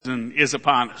Is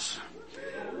upon us.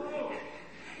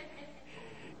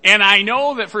 And I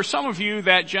know that for some of you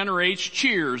that generates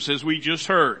cheers, as we just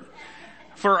heard.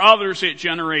 For others it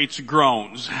generates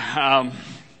groans.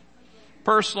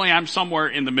 Personally, I'm somewhere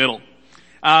in the middle.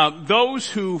 Those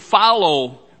who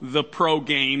follow the pro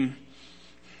game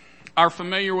are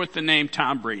familiar with the name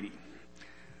Tom Brady.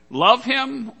 Love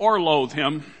him or loathe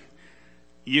him,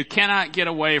 you cannot get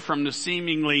away from the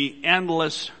seemingly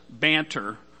endless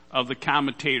banter of the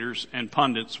commentators and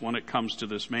pundits when it comes to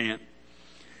this man.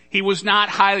 He was not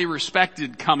highly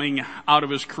respected coming out of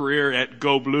his career at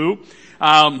Go Blue.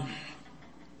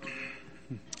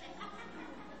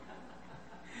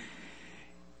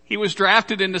 He was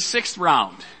drafted in the 6th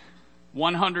round.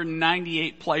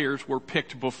 198 players were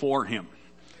picked before him,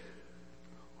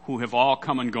 who have all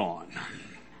come and gone.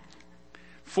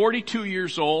 42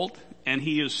 years old, and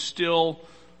he is still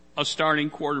a starting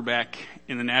quarterback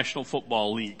in the National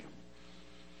Football League.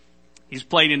 He's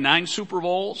played in 9 Super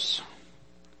Bowls,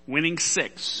 winning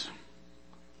 6.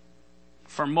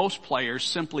 For most players,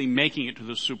 simply making it to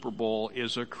the Super Bowl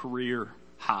is a career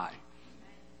high.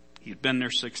 He's been there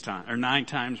 9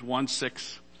 times, won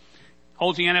 6.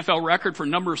 Holds the NFL record for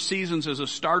number of seasons as a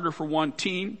starter for one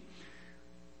team.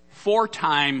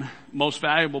 4-time most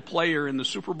valuable player in the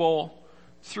Super Bowl.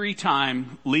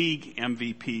 3-time league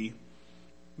MVP.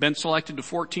 Been selected to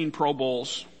 14 Pro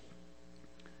Bowls.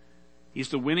 He's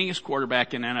the winningest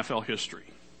quarterback in NFL history.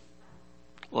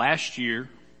 Last year,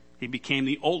 he became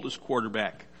the oldest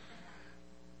quarterback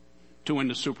to win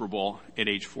the Super Bowl at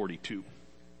age 42.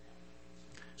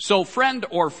 So friend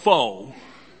or foe,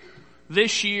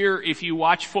 this year, if you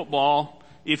watch football,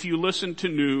 if you listen to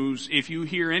news, if you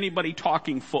hear anybody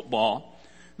talking football,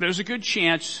 there's a good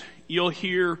chance you'll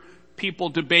hear people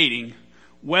debating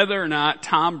whether or not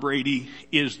Tom Brady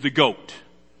is the GOAT.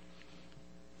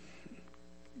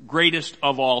 Greatest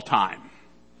of all time.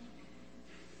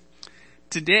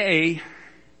 Today,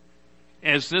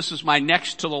 as this is my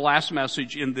next to the last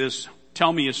message in this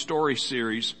Tell Me a Story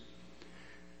series,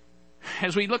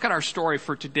 as we look at our story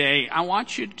for today, I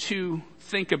want you to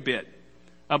think a bit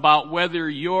about whether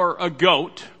you're a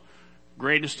GOAT,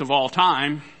 greatest of all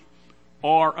time,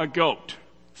 or a GOAT,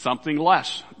 something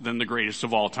less than the greatest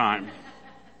of all time.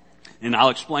 And I'll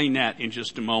explain that in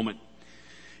just a moment.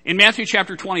 In Matthew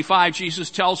chapter 25,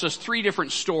 Jesus tells us 3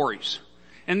 different stories.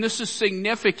 And this is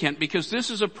significant because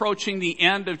this is approaching the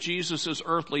end of Jesus'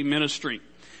 earthly ministry.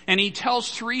 And he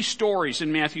tells 3 stories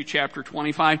in Matthew chapter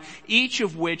 25, each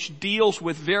of which deals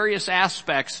with various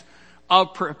aspects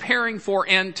of preparing for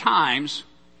end times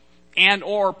and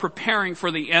or preparing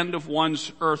for the end of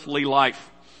one's earthly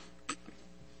life.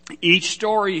 Each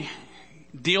story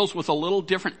deals with a little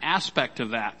different aspect of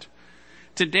that.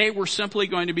 Today we're simply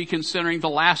going to be considering the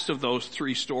last of those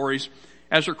 3 stories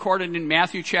as recorded in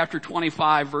Matthew chapter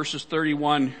 25 verses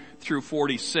 31 through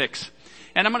 46.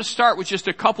 And I'm going to start with just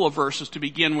a couple of verses to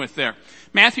begin with there.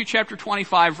 Matthew chapter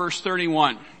 25 verse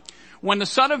 31. When the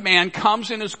Son of Man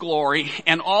comes in his glory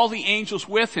and all the angels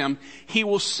with him, he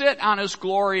will sit on his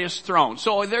glorious throne.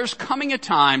 So there's coming a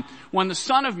time when the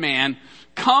Son of Man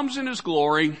comes in his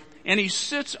glory and he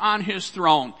sits on his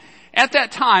throne. At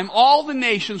that time, all the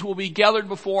nations will be gathered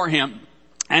before him,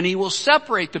 and he will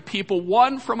separate the people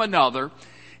one from another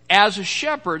as a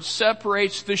shepherd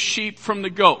separates the sheep from the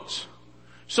goats.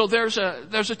 So there's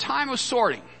a time of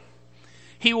sorting.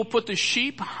 He will put the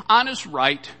sheep on his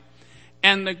right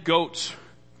and the goats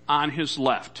on his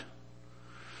left.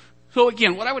 So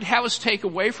again, what I would have us take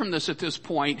away from this at this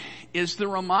point is the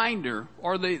reminder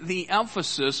or the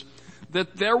emphasis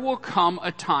that there will come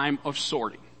a time of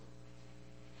sorting.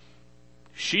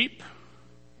 Sheep,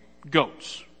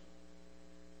 goats.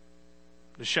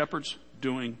 The shepherds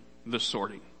doing the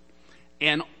sorting.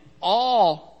 And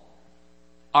all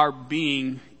are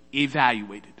being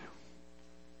evaluated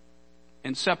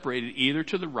and separated either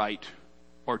to the right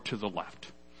or to the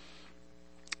left.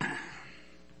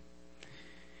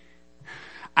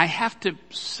 I have to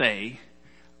say,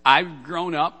 I've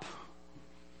grown up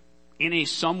in a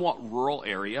somewhat rural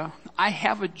area. I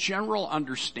have a general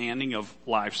understanding of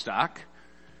livestock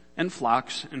and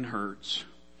flocks and herds.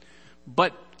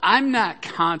 But I'm not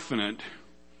confident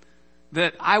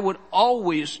that I would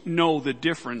always know the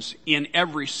difference in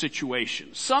every situation.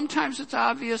 Sometimes it's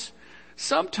obvious.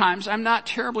 Sometimes I'm not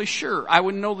terribly sure I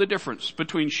would know the difference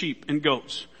between sheep and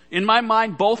goats. In my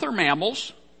mind, both are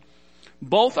mammals.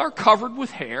 Both are covered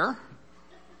with hair.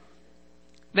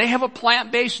 They have a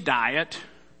plant-based diet.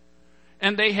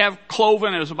 And they have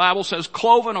cloven, as the Bible says,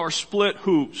 cloven or split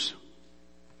hooves.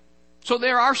 So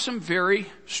there are some very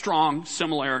strong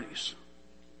similarities.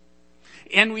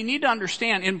 And we need to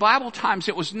understand, in Bible times,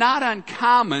 it was not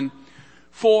uncommon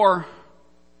for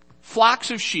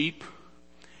flocks of sheep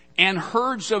and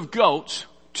herds of goats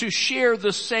to share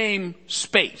the same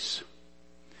space.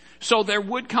 So there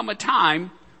would come a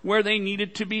time where they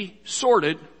needed to be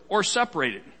sorted or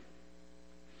separated.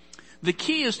 The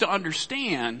key is to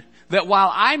understand that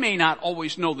while I may not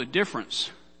always know the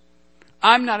difference,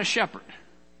 I'm not a shepherd.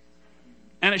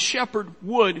 And a shepherd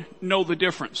would know the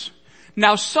difference.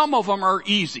 Now, some of them are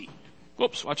easy.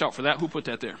 Whoops, watch out for that. Who put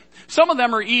that there? Some of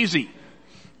them are easy.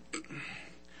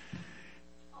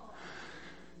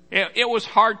 It was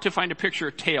hard to find a picture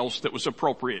of tails that was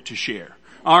appropriate to share.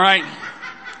 All right?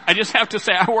 I just have to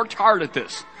say I worked hard at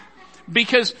this.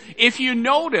 Because if you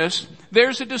notice,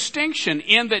 there's a distinction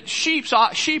in that sheep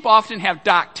often have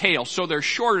docked tails, so they're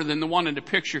shorter than the one in the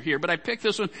picture here. But I picked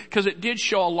this one because it did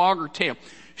show a longer tail.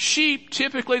 Sheep,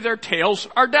 typically their tails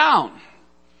are down.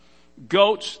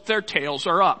 Goats, their tails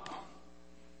are up.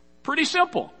 Pretty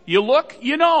simple. You look,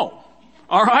 you know.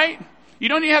 All right? You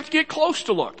don't even have to get close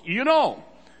to look. You know.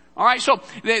 All right, so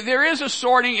there is a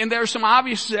sorting, and there are some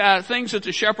obvious things that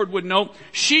the shepherd would know.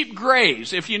 Sheep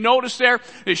graze. If you notice there,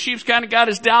 the sheep's kind of got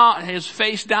his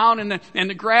face down in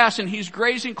the grass, and he's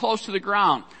grazing close to the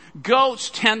ground. Goats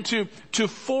tend to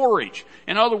forage.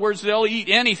 In other words, they'll eat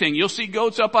anything. You'll see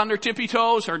goats up on their tippy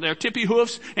toes or their tippy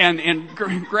hoofs and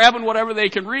grabbing whatever they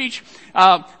can reach.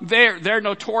 They're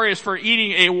notorious for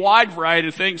eating a wide variety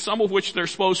of things, some of which they're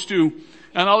supposed to,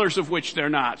 and others of which they're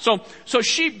not. So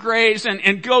sheep graze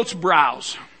and goats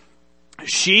browse.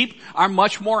 Sheep are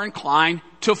much more inclined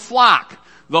to flock.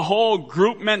 The whole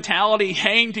group mentality,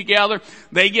 hang together.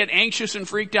 They get anxious and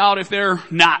freaked out if they're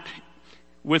not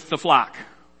with the flock.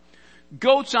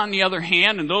 Goats, on the other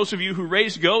hand, and those of you who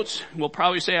raise goats will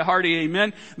probably say a hearty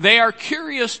amen, they are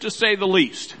curious to say the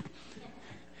least.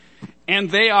 And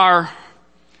they are,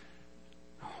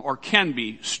 or can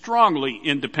be, strongly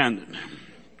independent.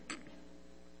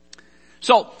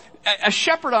 So, a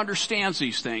shepherd understands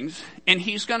these things, and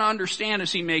he's going to understand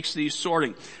as he makes these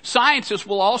sorting. Scientists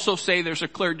will also say there's a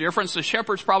clear difference. The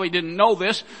shepherds probably didn't know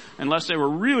this, unless they were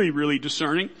really, really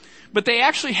discerning. But they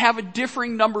actually have a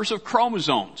differing numbers of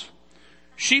chromosomes.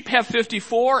 Sheep have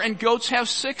 54 and goats have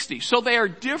 60. So they are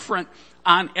different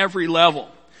on every level.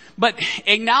 But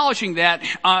acknowledging that,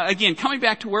 again, coming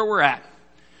back to where we're at,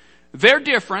 they're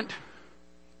different.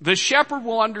 The shepherd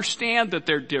will understand that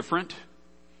they're different.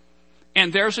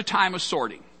 And there's a time of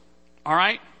sorting. All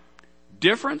right?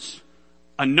 Difference,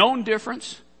 a known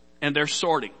difference, and they're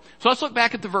sorting. So let's look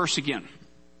back at the verse again.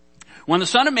 When the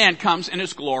Son of Man comes in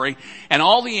his glory and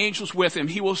all the angels with him,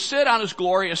 he will sit on his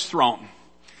glorious throne.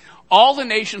 All the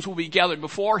nations will be gathered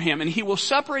before him, and he will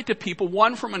separate the people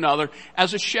one from another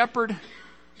as a shepherd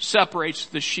separates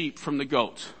the sheep from the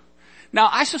goats. Now,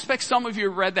 I suspect some of you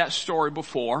have read that story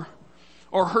before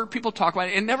or heard people talk about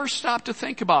it and never stopped to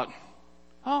think about,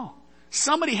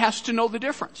 somebody has to know the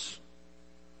difference.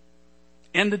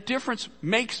 And the difference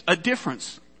makes a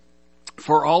difference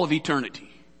for all of eternity.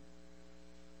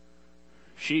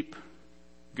 Sheep,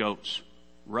 goats,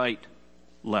 right,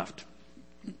 left.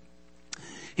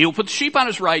 He will put the sheep on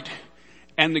his right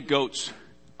and the goats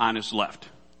on his left.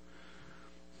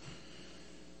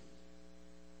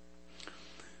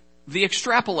 The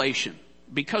extrapolation,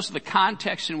 because of the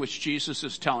context in which Jesus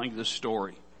is telling this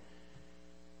story,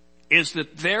 is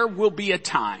that there will be a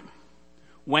time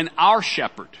when our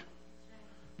shepherd,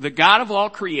 the God of all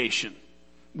creation,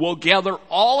 will gather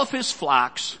all of his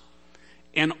flocks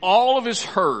and all of his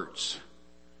herds,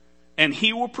 and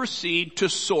he will proceed to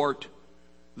sort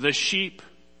the sheep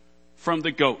from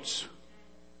the goats.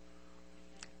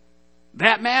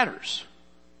 That matters.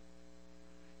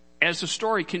 As the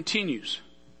story continues,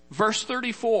 verse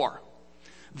 34,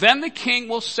 then the king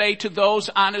will say to those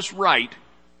on his right,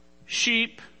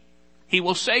 sheep, he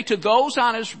will say to those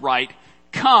on his right,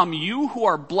 come, you who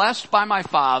are blessed by my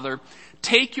Father,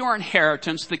 take your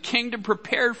inheritance, the kingdom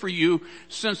prepared for you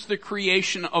since the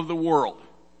creation of the world.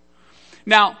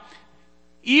 Now,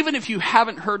 even if you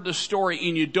haven't heard the story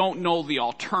and you don't know the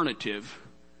alternative,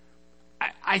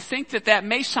 I think that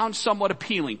may sound somewhat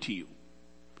appealing to you.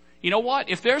 You know what?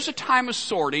 If there's a time of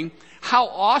sorting, how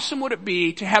awesome would it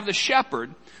be to have the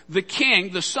shepherd, the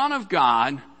king, the Son of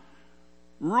God,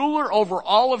 ruler over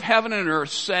all of heaven and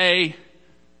earth, say,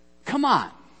 come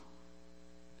on.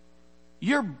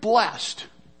 You're blessed.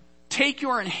 Take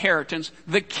your inheritance,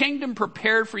 the kingdom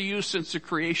prepared for you since the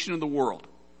creation of the world.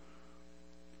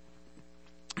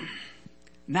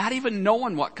 Not even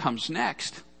knowing what comes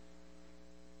next.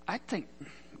 I think,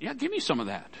 give me some of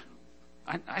that.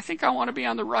 I think I want to be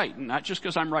on the right, and not just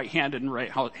because I'm right-handed and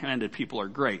right-handed people are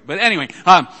great. But anyway,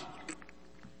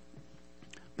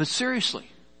 But seriously,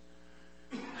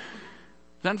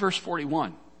 then verse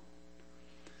 41.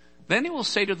 Then he will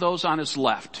say to those on his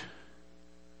left,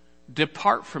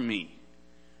 depart from me,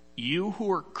 you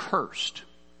who are cursed,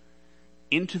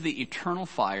 into the eternal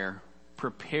fire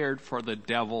prepared for the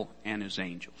devil and his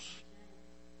angels.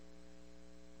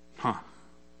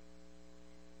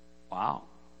 Wow.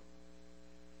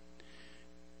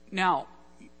 Now,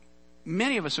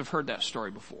 many of us have heard that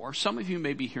story before. Some of you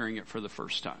may be hearing it for the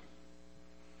first time.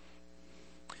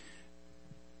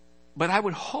 But I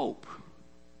would hope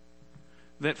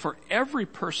that for every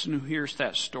person who hears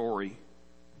that story,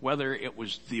 whether it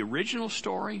was the original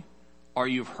story, or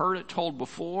you've heard it told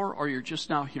before, or you're just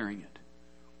now hearing it,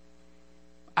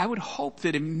 I would hope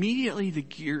that immediately the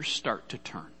gears start to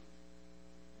turn.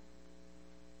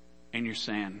 And you're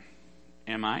saying,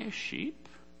 am I a sheep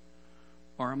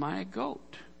or am I a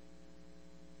goat?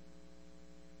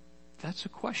 That's a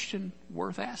question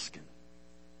worth asking.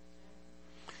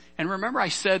 And remember I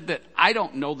said that I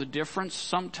don't know the difference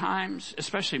sometimes,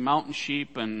 especially mountain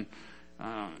sheep and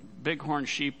bighorn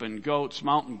sheep and goats,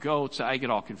 mountain goats. I get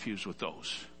all confused with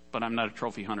those. But I'm not a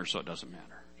trophy hunter, so it doesn't matter.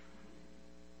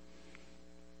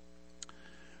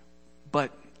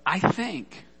 But I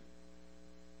think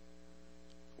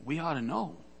we ought to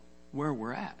know where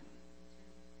we're at.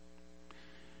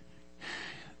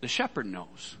 The shepherd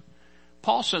knows.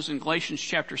 Paul says in Galatians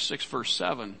chapter 6 verse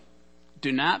 7,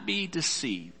 do not be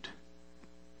deceived.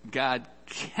 God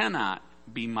cannot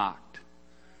be mocked.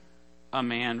 A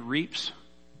man reaps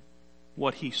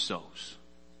what he sows.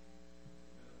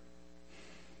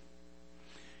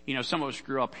 You know, some of us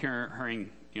grew up hearing,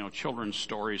 children's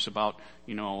stories about,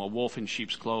 a wolf in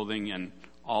sheep's clothing and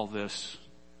all this.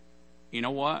 You know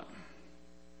what?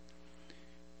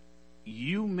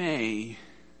 You may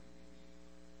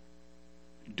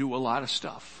do a lot of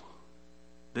stuff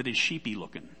that is sheepy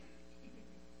looking,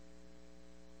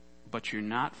 but you're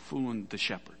not fooling the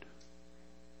shepherd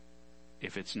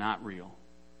if it's not real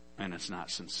and it's not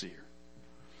sincere.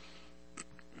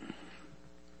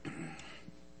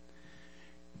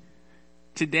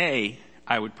 Today,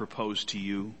 I would propose to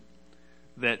you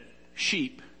that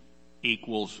sheep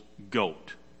equals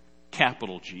goat.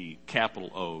 Capital G, capital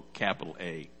O, capital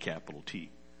A, capital T.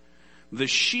 The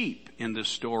sheep in this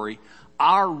story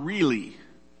are really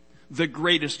the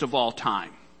greatest of all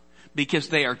time because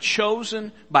they are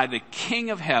chosen by the King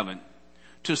of Heaven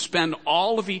to spend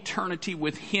all of eternity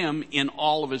with Him in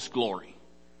all of His glory.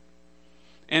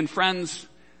 And friends,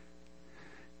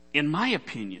 in my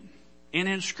opinion, and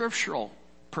in scriptural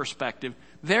perspective,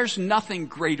 there's nothing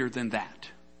greater than that.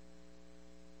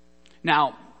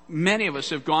 Now, many of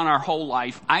us have gone our whole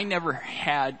life. I never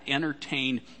had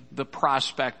entertained the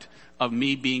prospect of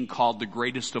me being called the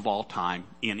greatest of all time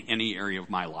in any area of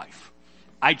my life.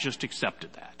 I just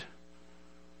accepted that.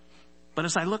 But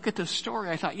as I look at this story,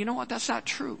 I thought, you know what? That's not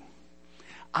true.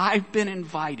 I've been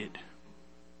invited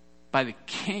by the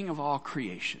King of all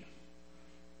creation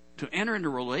to enter into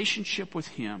a relationship with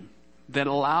Him that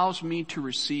allows me to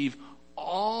receive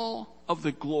all of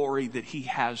the glory that He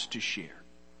has to share.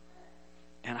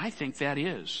 And I think that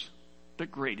is the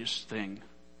greatest thing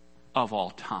of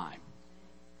all time.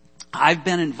 I've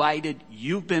been invited,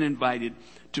 you've been invited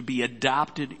to be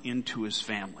adopted into His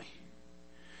family.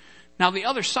 Now the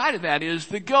other side of that is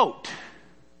the goat.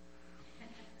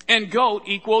 And goat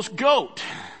equals goat.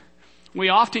 We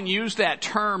often use that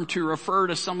term to refer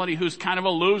to somebody who's kind of a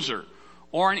loser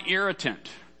or an irritant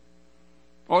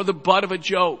or the butt of a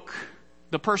joke.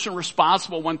 The person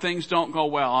responsible when things don't go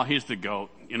well. Oh, he's the goat,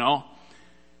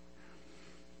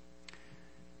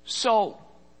 So,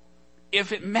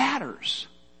 if it matters,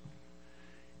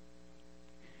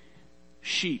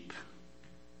 sheep,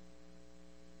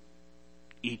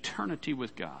 eternity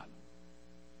with God,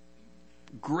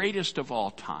 greatest of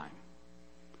all time,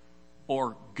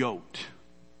 or goat,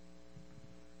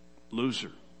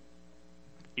 loser,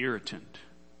 irritant,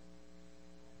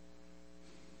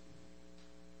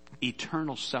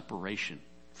 eternal separation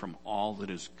from all that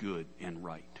is good and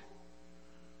right.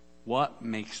 What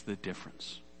makes the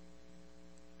difference?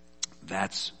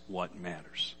 That's what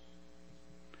matters.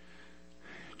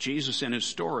 Jesus in His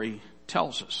story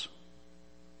tells us,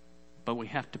 but we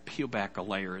have to peel back a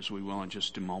layer as we will in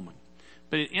just a moment.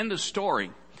 But in the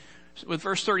story, with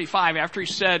verse 35, after He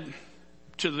said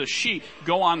to the sheep,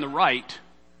 go on the right,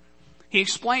 He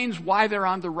explains why they're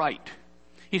on the right.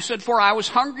 He said, for I was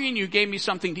hungry and you gave me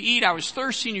something to eat. I was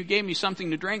thirsty and you gave me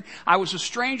something to drink. I was a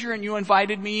stranger and you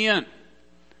invited me in.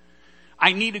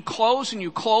 I needed clothes and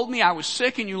you clothed me. I was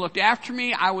sick and you looked after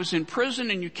me. I was in prison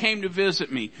and you came to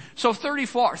visit me. So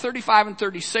 35 and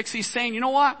 36, He's saying, you know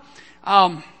what?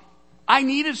 I'm I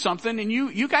needed something and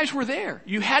you guys were there.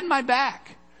 You had my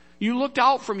back. You looked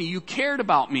out for me. You cared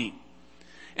about me.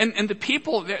 And the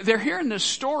people, they're hearing this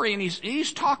story, and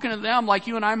he's talking to them like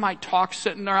you and I might talk,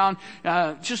 sitting around,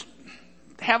 just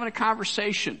having a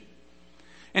conversation.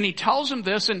 And he tells them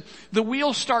this, and the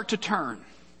wheels start to turn.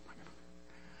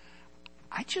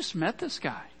 I just met this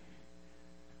guy.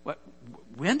 What?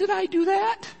 When did I do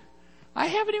that? I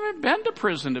haven't even been to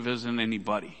prison to visit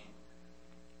anybody.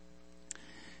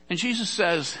 And Jesus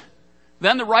says,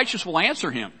 then the righteous will answer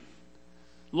him,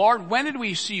 Lord, when did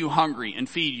we see you hungry and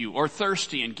feed you, or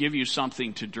thirsty and give you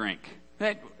something to drink?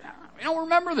 I don't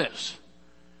remember this.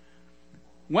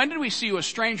 When did we see you a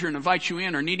stranger and invite you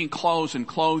in, or needing clothes and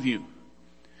clothe you?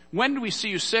 When did we see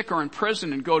you sick or in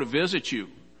prison and go to visit you?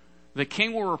 The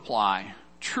king will reply,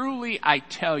 truly I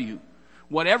tell you,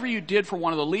 whatever you did for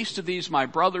one of the least of these my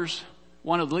brothers,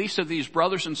 one of the least of these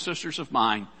brothers and sisters of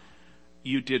mine,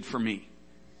 you did for me.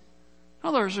 In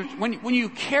other words, when you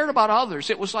cared about others,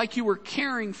 it was like you were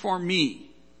caring for me.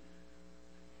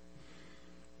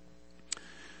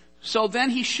 So then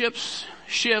he shifts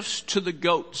to the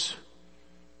goats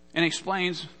and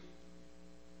explains,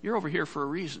 you're over here for a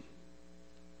reason.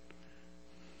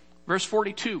 Verse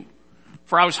 42,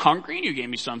 for I was hungry and you gave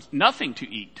me nothing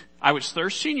to eat. I was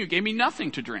thirsty and you gave me nothing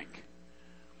to drink.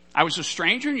 I was a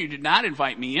stranger and you did not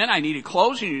invite me in. I needed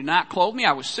clothes and you did not clothe me.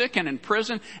 I was sick and in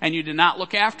prison and you did not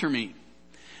look after me.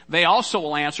 They also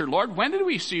will answer, Lord, when did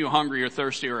we see you hungry or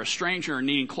thirsty or a stranger or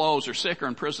needing clothes or sick or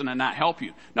in prison and not help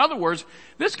you? In other words,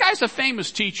 this guy's a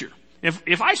famous teacher.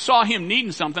 If I saw him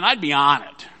needing something, I'd be on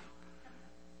it.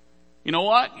 You know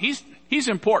what? He's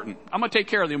important. I'm going to take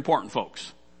care of the important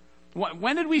folks.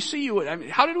 When did we see you? I mean,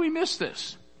 how did we miss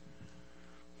this?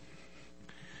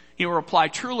 He will reply,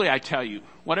 truly I tell you,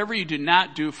 whatever you did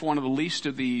not do for one of the least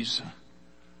of these,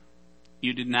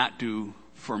 you did not do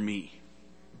for me.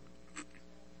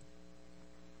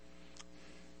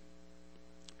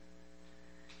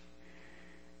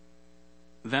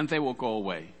 Then they will go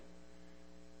away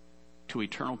to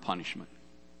eternal punishment,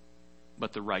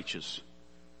 but the righteous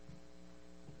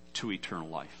to eternal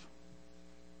life.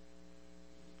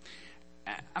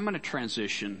 I'm going to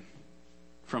transition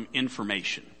from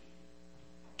information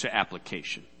to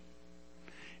application.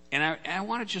 And I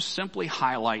want to just simply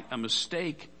highlight a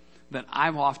mistake that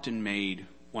I've often made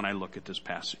when I look at this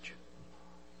passage.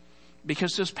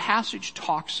 Because this passage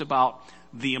talks about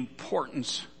the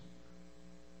importance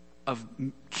of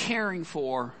caring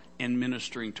for and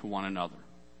ministering to one another.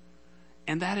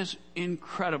 And that is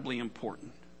incredibly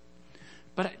important.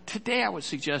 But today I would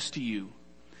suggest to you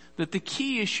that the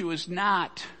key issue is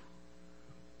not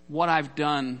what I've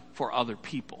done for other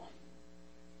people,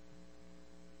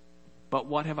 but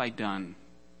what have I done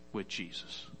with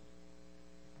Jesus?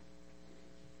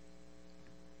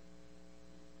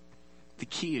 The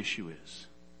key issue is,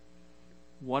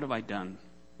 what have I done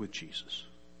with Jesus?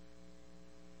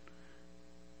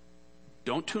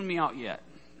 Don't tune me out yet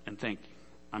and think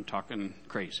I'm talking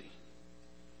crazy.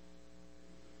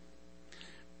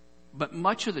 But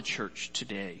much of the church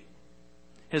today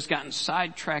has gotten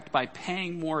sidetracked by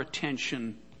paying more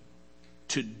attention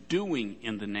to doing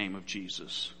in the name of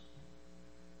Jesus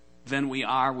than we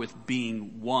are with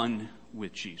being one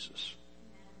with Jesus.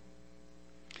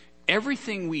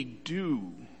 Everything we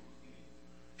do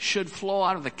should flow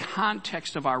out of the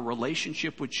context of our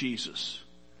relationship with Jesus.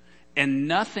 And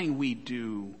nothing we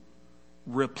do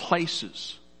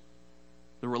replaces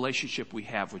the relationship we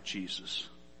have with Jesus.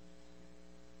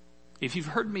 If you've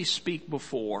heard me speak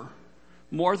before,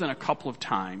 more than a couple of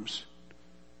times,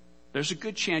 there's a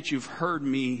good chance you've heard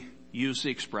me use the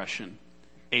expression,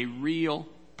 a real,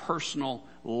 personal,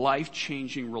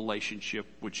 life-changing relationship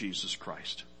with Jesus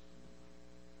Christ.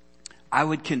 I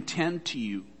would contend to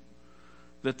you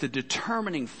that the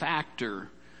determining factor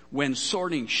when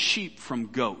sorting sheep from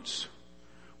goats,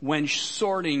 when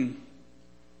sorting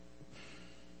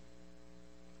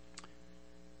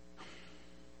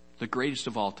the greatest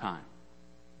of all time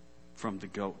from the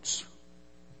goats,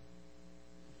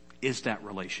 is that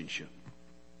relationship.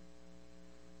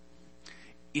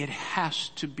 It has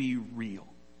to be real.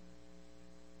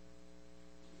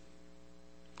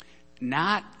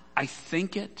 Not I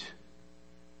think it,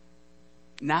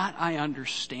 not I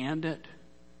understand it,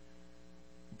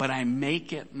 but I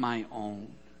make it my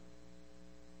own.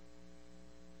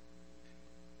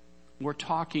 We're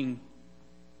talking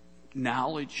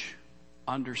knowledge,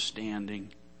 understanding,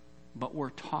 but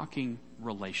we're talking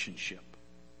relationship.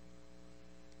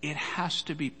 It has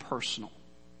to be personal.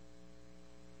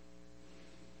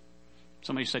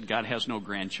 Somebody said God has no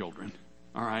grandchildren.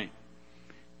 All right.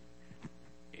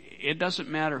 It doesn't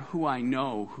matter who I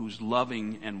know who's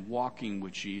loving and walking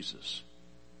with Jesus.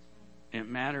 It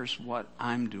matters what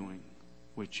I'm doing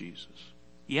with Jesus.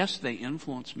 Yes, they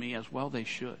influence me as well they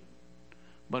should.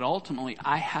 But ultimately,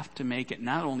 I have to make it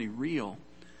not only real,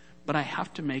 but I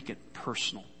have to make it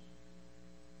personal.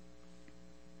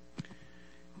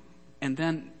 And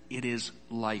then it is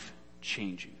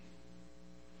life-changing.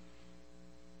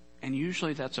 And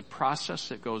usually that's a process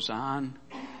that goes on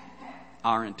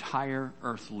our entire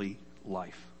earthly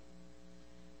life.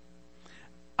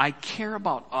 I care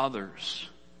about others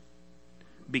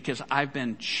because I've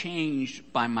been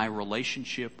changed by my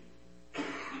relationship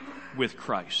with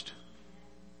Christ.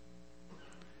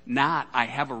 Not I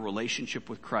have a relationship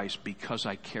with Christ because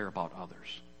I care about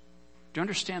others. Do you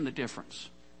understand the difference?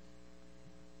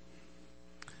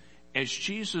 As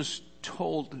Jesus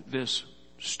told this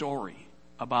story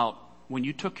about when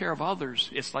you took care of others,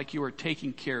 it's like you were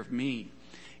taking care of me.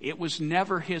 It was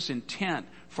never his intent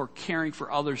for caring for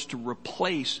others to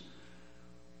replace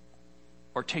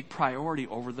or take priority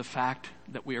over the fact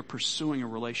that we are pursuing a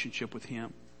relationship with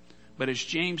him. But as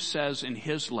James says in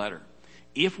his letter,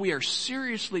 if we are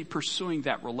seriously pursuing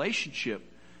that relationship,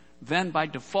 then by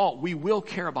default we will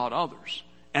care about others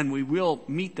and we will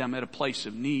meet them at a place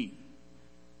of need.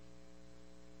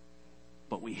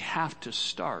 But we have to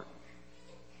start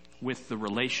with the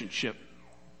relationship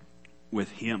with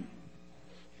him.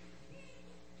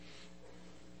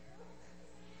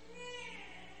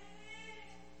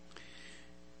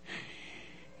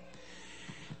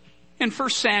 In 1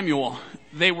 Samuel,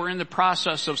 they were in the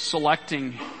process of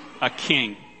selecting a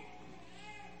king.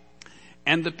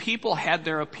 And the people had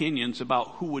their opinions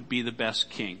about who would be the best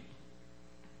king.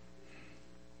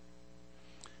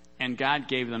 And God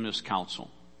gave them this counsel.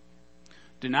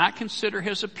 Do not consider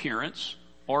his appearance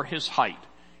or his height.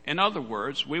 In other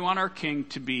words, we want our king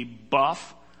to be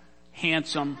buff,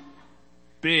 handsome,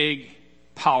 big,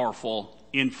 powerful,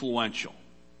 influential.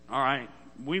 All right?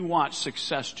 We want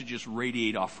success to just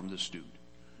radiate off from this dude.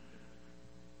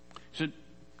 So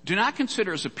do not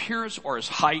consider his appearance or his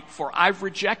height, for I've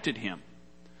rejected him.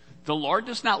 The Lord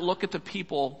does not look at the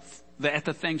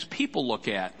things people look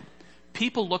at.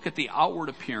 People look at the outward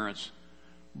appearance,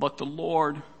 but the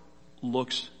Lord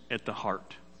looks at the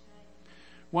heart.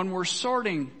 When we're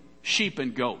sorting sheep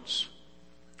and goats,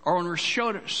 or when we're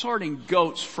sorting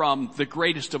goats from the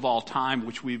greatest of all time,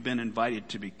 which we've been invited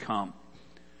to become,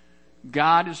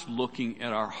 God is looking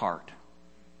at our heart.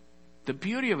 The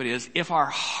beauty of it is, if our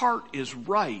heart is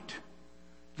right,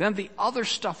 then the other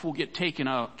stuff will get taken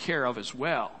care of as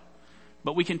well.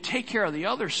 But we can take care of the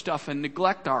other stuff and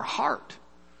neglect our heart.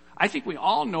 I think we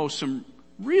all know some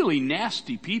really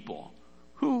nasty people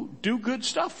who do good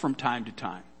stuff from time to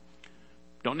time.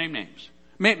 Don't name names.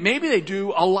 Maybe they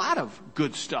do a lot of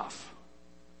good stuff.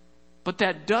 But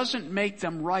that doesn't make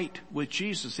them right with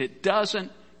Jesus. It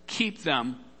doesn't keep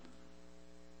them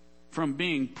from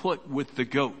being put with the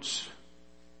goats.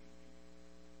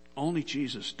 Only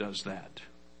Jesus does that.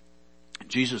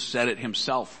 Jesus said it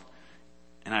himself,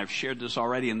 and I've shared this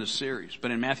already in this series,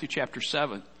 but in Matthew chapter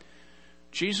 7,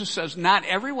 Jesus says, not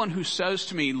everyone who says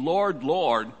to me, Lord,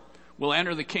 Lord, will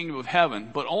enter the kingdom of heaven,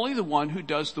 but only the one who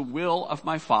does the will of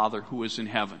my Father who is in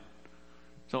heaven.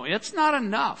 So it's not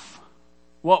enough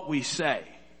what we say.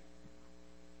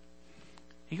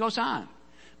 He goes on.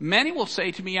 Many will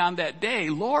say to me on that day,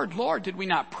 Lord, Lord, did we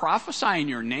not prophesy in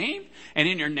your name, and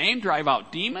in your name drive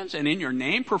out demons, and in your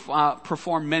name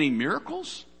perform many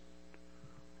miracles?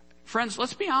 Friends,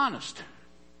 let's be honest.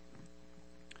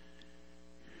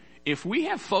 If we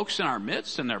have folks in our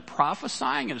midst and they're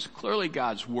prophesying and it's clearly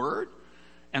God's word,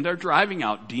 and they're driving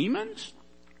out demons,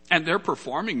 and they're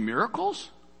performing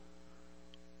miracles,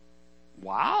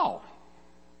 wow.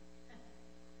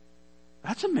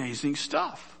 That's amazing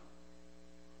stuff.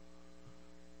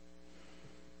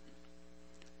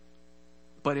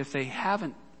 But if they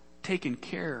haven't taken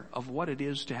care of what it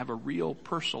is to have a real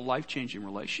personal life-changing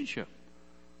relationship,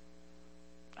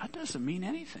 that doesn't mean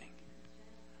anything.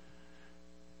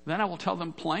 Then I will tell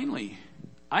them plainly,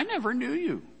 I never knew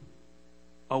you.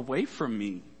 Away from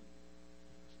me,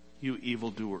 you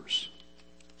evildoers.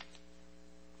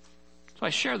 So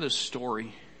I share this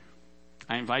story.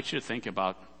 I invite you to think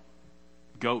about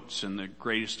goats and the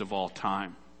greatest of all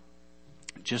time,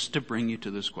 just to bring you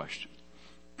to this question.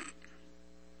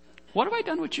 What have I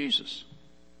done with Jesus?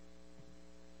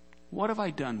 What have I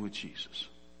done with Jesus?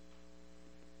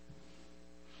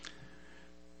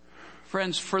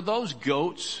 Friends, for those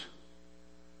goats,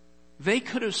 they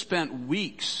could have spent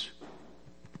weeks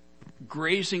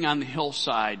grazing on the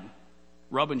hillside,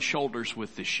 rubbing shoulders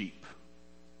with the sheep.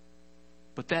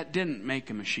 But that didn't make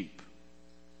them a sheep.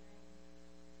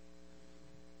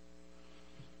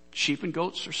 Sheep and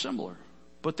goats are similar,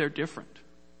 but they're different.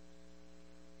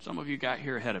 Some of you got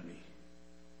here ahead of me.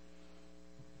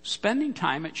 Spending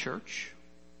time at church,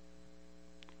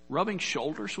 rubbing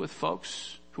shoulders with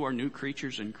folks who are new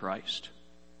creatures in Christ,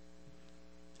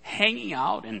 hanging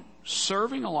out and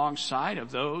serving alongside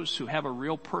of those who have a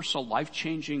real personal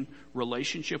life-changing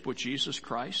relationship with Jesus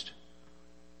Christ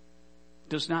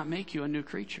does not make you a new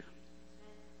creature.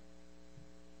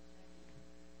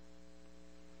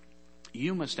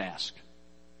 You must ask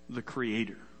the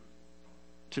Creator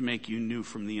to make you new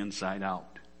from the inside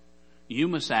out. You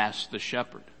must ask the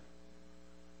Shepherd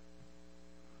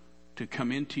to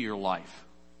come into your life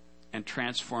and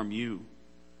transform you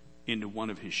into one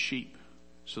of his sheep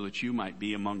so that you might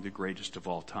be among the greatest of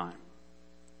all time.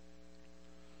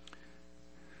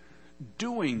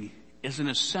 Doing is an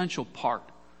essential part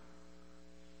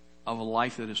of a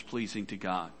life that is pleasing to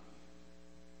God.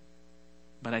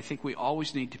 But I think we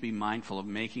always need to be mindful of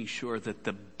making sure that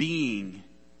the being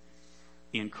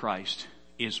in Christ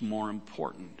is more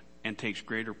important and takes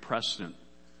greater precedent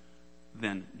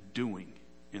than doing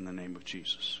in the name of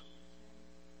Jesus.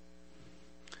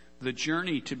 The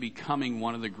journey to becoming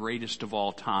one of the greatest of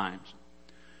all times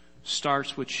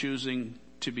starts with choosing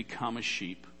to become a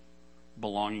sheep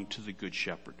belonging to the Good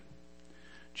Shepherd.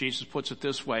 Jesus puts it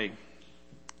this way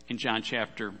in John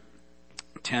chapter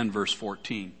 10, verse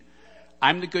 14.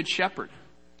 I'm the Good Shepherd.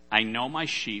 I know my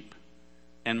sheep,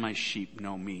 and my sheep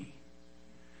know me.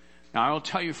 Now, I will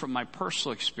tell you from my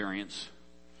personal experience,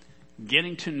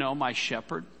 getting to know my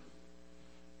shepherd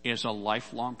is a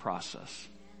lifelong process.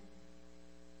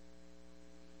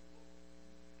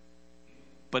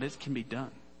 But it can be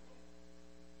done.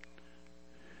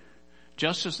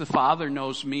 Just as the Father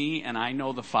knows me and I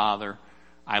know the Father,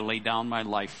 I lay down my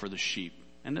life for the sheep.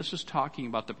 And this is talking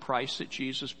about the price that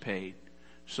Jesus paid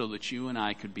so that you and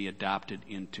I could be adopted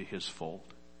into his fold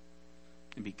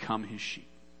and become his sheep.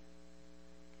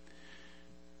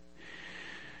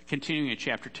 Continuing in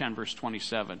chapter 10, verse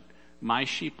 27, my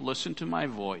sheep listen to my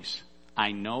voice.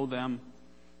 I know them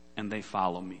and they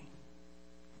follow me.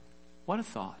 What a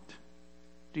thought.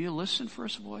 Do you listen for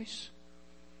his voice?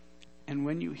 And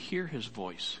when you hear his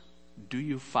voice, do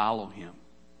you follow him?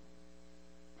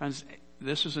 Friends,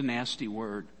 this is a nasty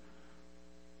word,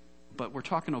 but we're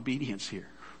talking obedience here.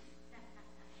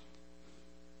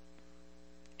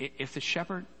 If the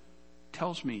shepherd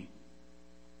tells me,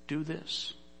 do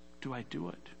this, do I do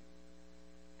it?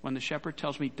 When the shepherd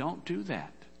tells me, don't do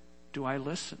that, do I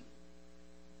listen?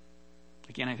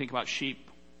 Again, I think about sheep,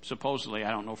 supposedly,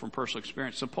 I don't know from personal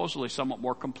experience, supposedly somewhat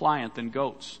more compliant than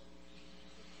goats.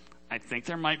 I think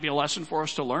there might be a lesson for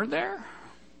us to learn there.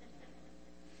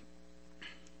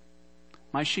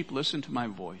 My sheep listen to my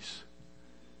voice.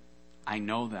 I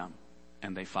know them,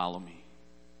 and they follow me.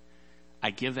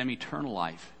 I give them eternal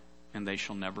life, and they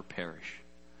shall never perish.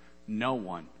 No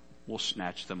one will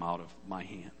snatch them out of my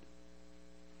hand.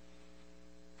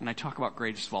 When I talk about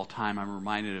greatest of all time, I'm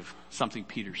reminded of something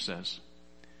Peter says.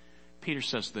 Peter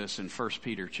says this in 1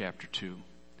 Peter chapter 2.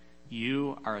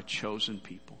 You are a chosen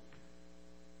people.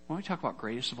 When we talk about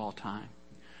greatest of all time,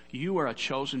 you are a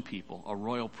chosen people, a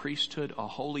royal priesthood, a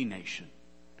holy nation,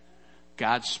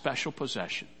 God's special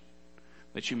possession,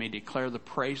 that you may declare the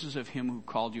praises of him who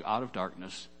called you out of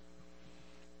darkness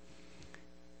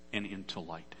and into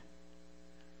light.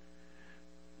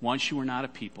 Once you were not a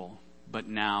people, but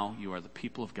now you are the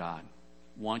people of God.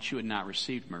 Once you had not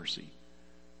received mercy,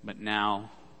 but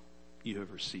now you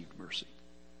have received mercy.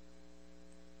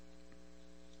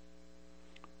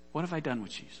 What have I done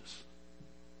with Jesus?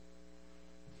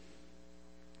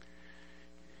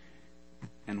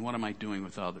 And what am I doing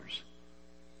with others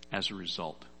as a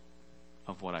result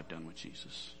of what I've done with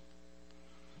Jesus?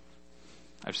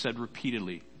 I've said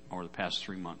repeatedly over the past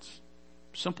 3 months,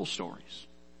 simple stories.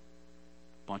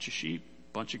 Bunch of sheep,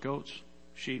 bunch of goats,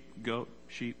 sheep, goat,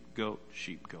 sheep, goat,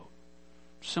 sheep, goat.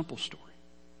 Simple story.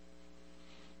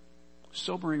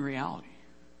 Sobering reality.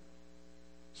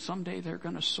 Someday they're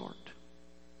going to sort.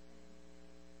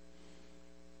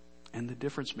 And the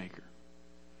difference maker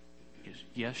is,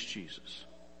 yes, Jesus.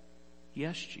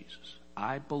 Yes, Jesus.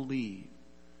 I believe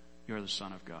you're the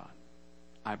Son of God.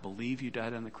 I believe you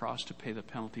died on the cross to pay the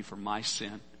penalty for my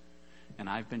sin, and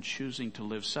I've been choosing to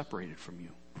live separated from you.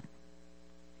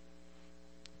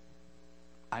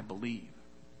 I believe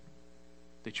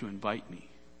that you invite me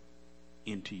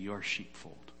into your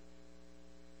sheepfold.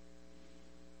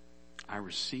 I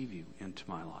receive you into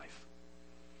my life.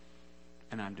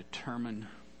 And I'm determined,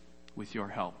 with your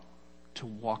help, to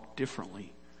walk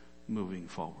differently moving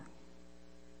forward.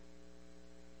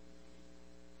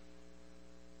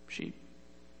 Sheep,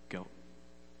 goat.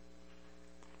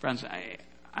 Friends,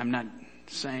 I'm not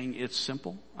saying it's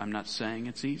simple. I'm not saying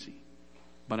it's easy.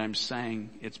 But I'm saying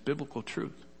it's biblical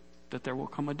truth that there will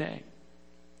come a day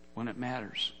when it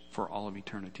matters for all of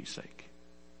eternity's sake.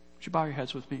 Would you bow your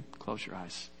heads with me? Close your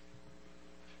eyes.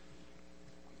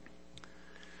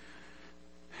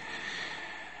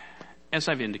 As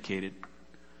I've indicated,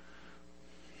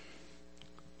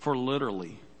 for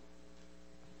literally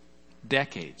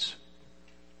decades,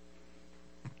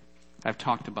 I've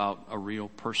talked about a real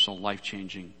personal,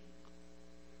 life-changing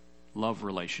love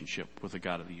relationship with the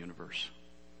God of the universe.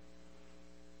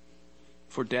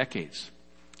 For decades,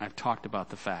 I've talked about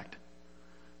the fact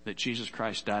that Jesus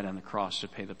Christ died on the cross to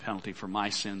pay the penalty for my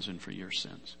sins and for your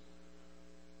sins,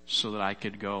 so that I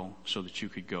could go, so that you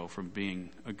could go from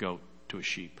being a goat to a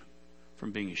sheep,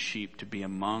 from being a sheep to be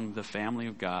among the family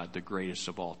of God, the greatest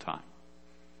of all time.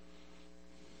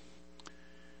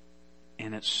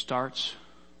 And it starts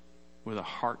with a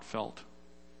heartfelt,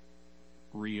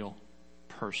 real,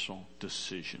 personal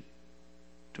decision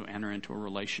to enter into a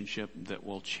relationship that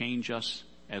will change us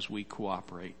as we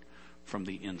cooperate from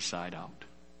the inside out.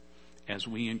 As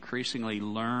we increasingly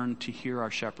learn to hear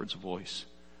our shepherd's voice,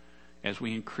 as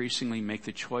we increasingly make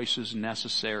the choices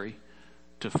necessary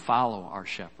to follow our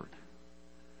shepherd,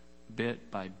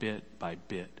 bit by bit by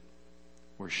bit,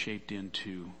 we're shaped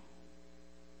into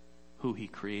who he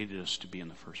created us to be in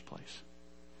the first place.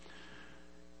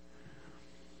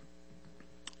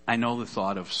 I know the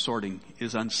thought of sorting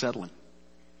is unsettling.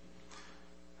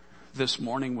 This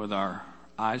morning, with our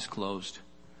eyes closed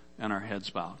and our heads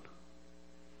bowed,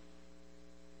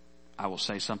 I will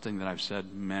say something that I've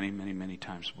said many, many, many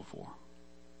times before.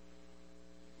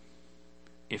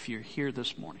 If you're here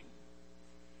this morning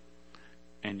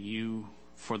and you,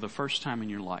 for the first time in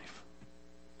your life,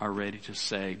 are ready to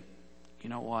say, you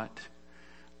know what,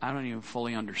 I don't even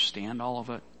fully understand all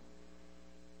of it,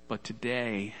 but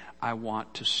today I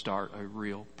want to start a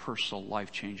real personal,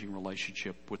 life-changing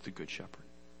relationship with the Good Shepherd.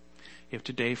 If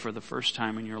today, for the first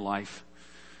time in your life,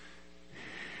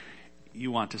 you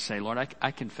want to say, Lord,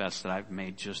 I confess that I've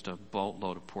made just a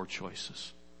boatload of poor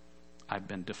choices. I've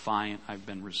been defiant. I've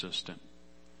been resistant.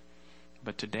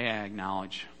 But today I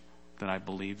acknowledge that I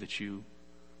believe that you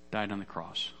died on the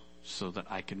cross so that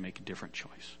I can make a different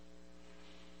choice.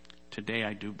 Today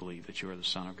I do believe that you are the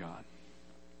Son of God.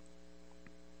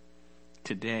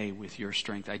 Today, with your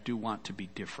strength, I do want to be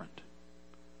different.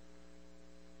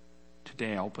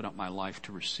 Today I open up my life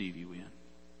to receive you in.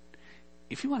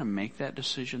 If you want to make that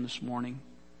decision this morning,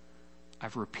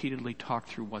 I've repeatedly talked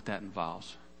through what that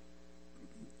involves.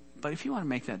 But if you want to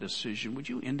make that decision, would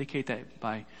you indicate that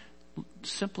by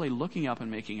simply looking up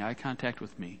and making eye contact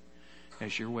with me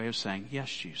as your way of saying, yes,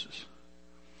 Jesus,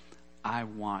 I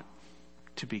want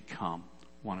to become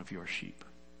one of your sheep.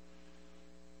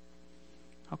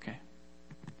 Okay.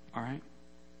 All right.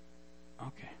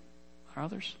 Okay. Are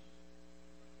others?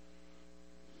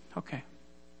 Okay.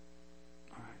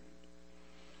 All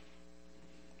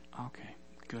right. Okay.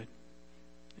 Good.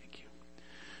 Thank you.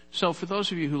 So for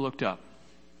those of you who looked up,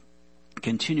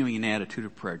 continuing an attitude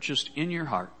of prayer, just in your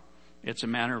heart, it's a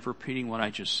matter of repeating what I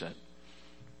just said.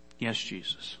 Yes,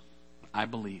 Jesus, I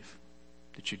believe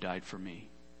that you died for me.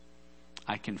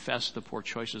 I confess the poor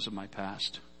choices of my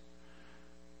past.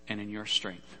 And in your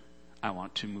strength, I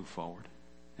want to move forward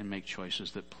and make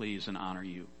choices that please and honor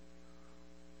you.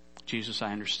 Jesus,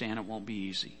 I understand it won't be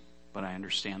easy, but I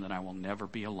understand that I will never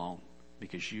be alone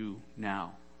because you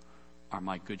now are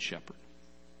my good shepherd.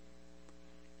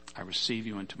 I receive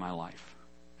you into my life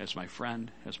as my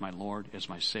friend, as my Lord, as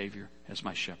my Savior, as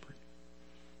my shepherd.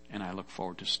 And I look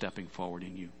forward to stepping forward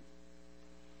in you.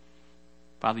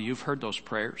 Father, you've heard those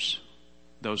prayers,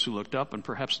 those who looked up and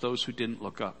perhaps those who didn't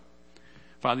look up.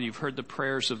 Father, you've heard the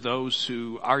prayers of those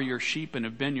who are your sheep and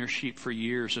have been your sheep for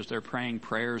years as they're praying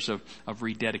prayers of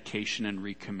rededication and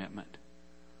recommitment.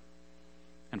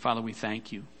 And Father, we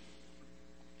thank you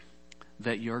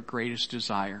that your greatest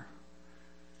desire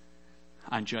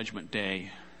on Judgment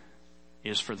Day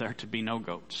is for there to be no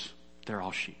goats. They're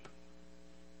all sheep.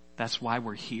 That's why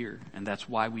we're here, and that's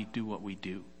why we do what we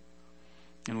do.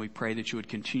 And we pray that you would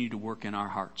continue to work in our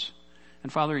hearts.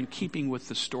 And Father, in keeping with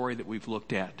the story that we've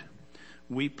looked at,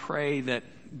 we pray that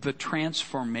the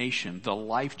transformation, the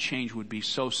life change would be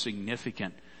so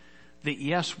significant that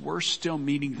yes, we're still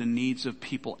meeting the needs of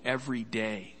people every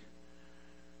day.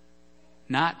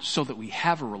 Not so that we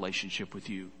have a relationship with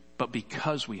you, but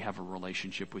because we have a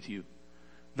relationship with you,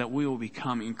 that we will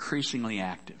become increasingly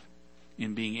active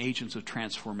in being agents of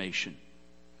transformation.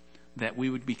 That we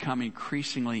would become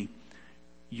increasingly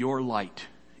your light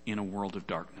in a world of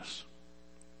darkness.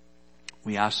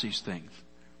 We ask these things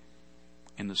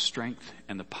in the strength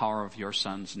and the power of your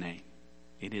Son's name.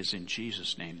 It is in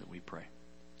Jesus' name that we pray.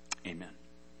 Amen.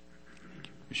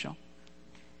 Michelle?